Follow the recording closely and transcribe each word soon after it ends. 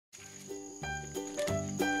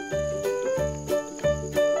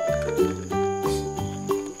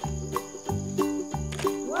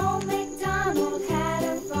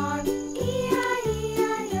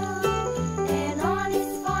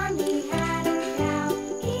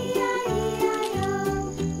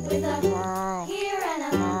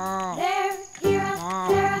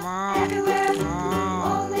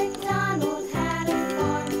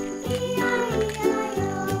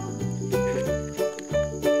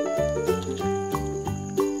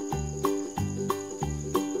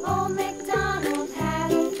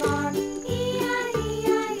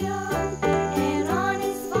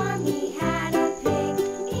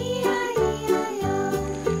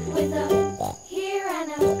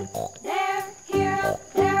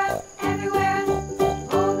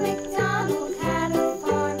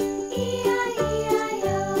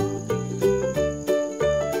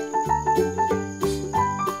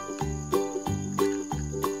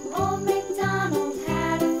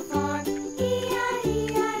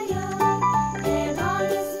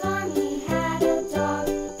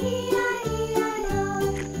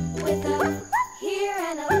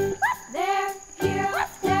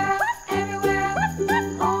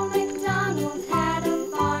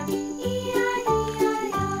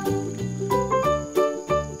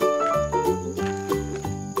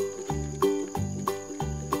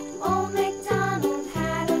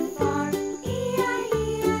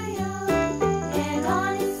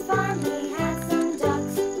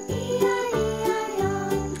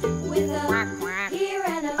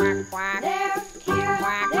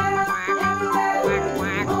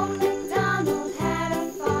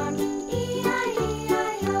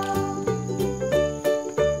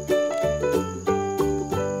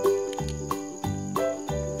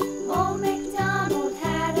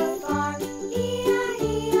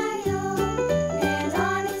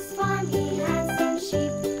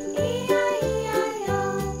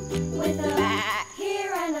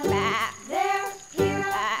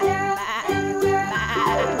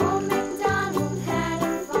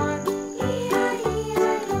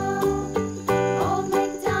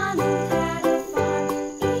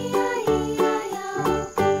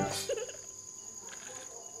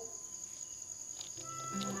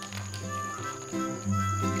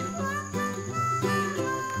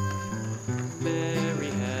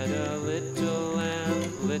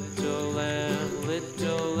little lamb,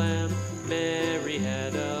 little lamb. Mary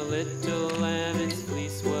had a little lamb, its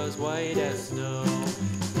fleece was white as snow.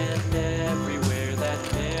 And everywhere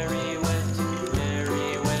that Mary went,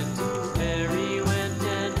 Mary went, Mary went.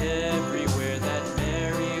 And everywhere that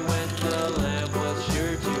Mary went, the lamb was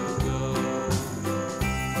sure to go.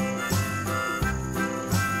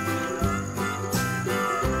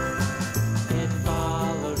 It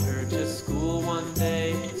followed her to school one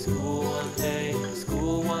day, school one day,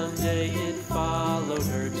 school one day. It followed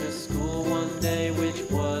her to school one day, which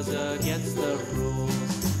was against the rules.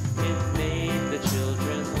 It made the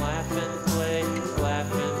children laugh and play,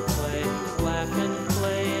 laugh and play, laugh and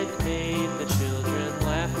play. It made the children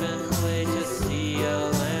laugh and play to see a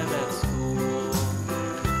lamb at school.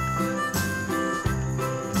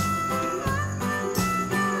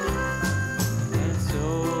 And so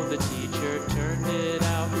the teacher turned it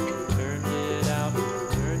out, turned it out,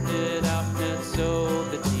 turned it out. And so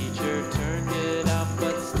the teacher turned it out,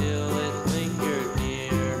 but still it lingered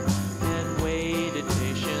near and waited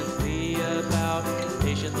patiently about,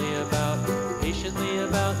 patiently about, patiently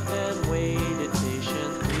about, and waited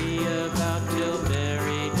patiently about till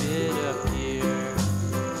Mary did appear.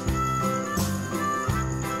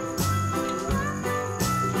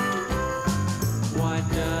 Why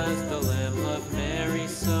does the lamb love Mary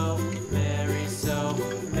so, Mary so,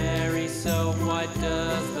 Mary so? Why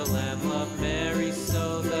does the lamb love Mary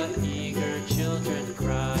so? The eager children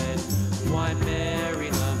cried. Why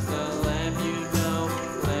Mary loves the lamb, you know,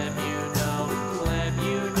 lamb, you know, lamb,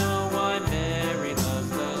 you know. Why Mary loves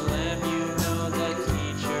the lamb, you know, the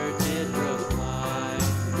teacher did reply.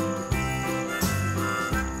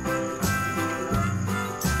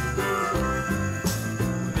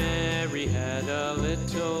 Mary had a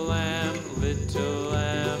little lamb, little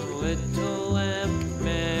lamb.